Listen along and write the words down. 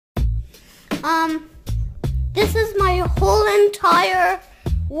This is my whole entire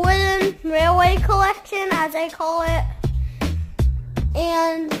wooden railway collection, as I call it.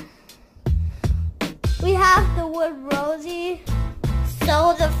 And we have the wood Rosie.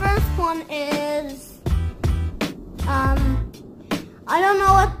 So the first one is, I don't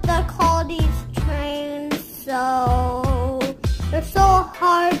know what to call these trains, so they're so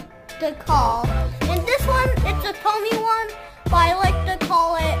hard to call. And this one, it's a Tony one, but I like to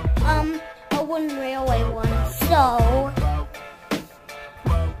call it a wooden railway one. So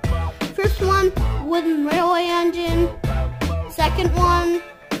first one, wooden railway engine. Second one,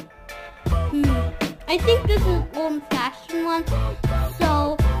 I think this is old-fashioned one.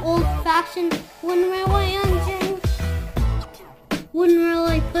 So old-fashioned wooden railway engine. Wooden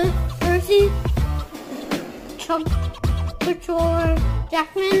railway Percy. Truck patroller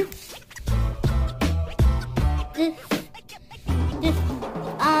Jackman. This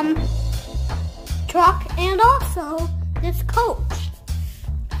truck, and also this coach.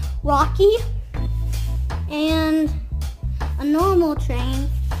 Rocky, and a normal train,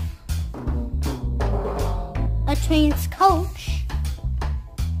 a train's coach,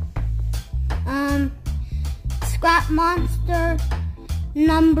 Scrap Monster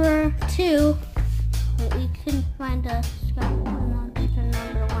number 2. We couldn't find a Scrap Monster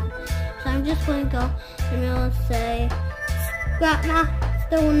number 1, so I'm just going to go and we'll say Scrap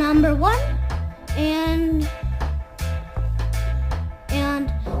Monster number 1, and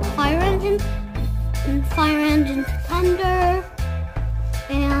fire engine, and fire engine Thunder,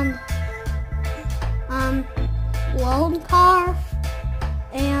 and load car,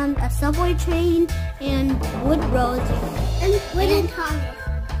 and a subway train, and wood Rosie, and wooden Thomas.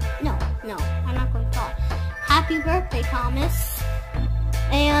 No, I'm not going to call it. Happy Birthday Thomas,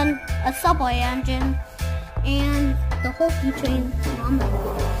 and a subway engine, and the Hokey train on the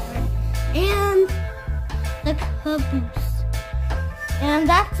board, and the caboose. And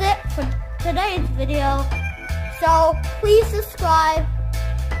that's it for today's video. So please subscribe,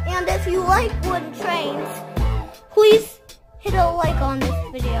 and if you like wooden trains, please hit a like on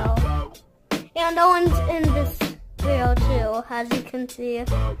this video. And Owen's in this video too, as you can see.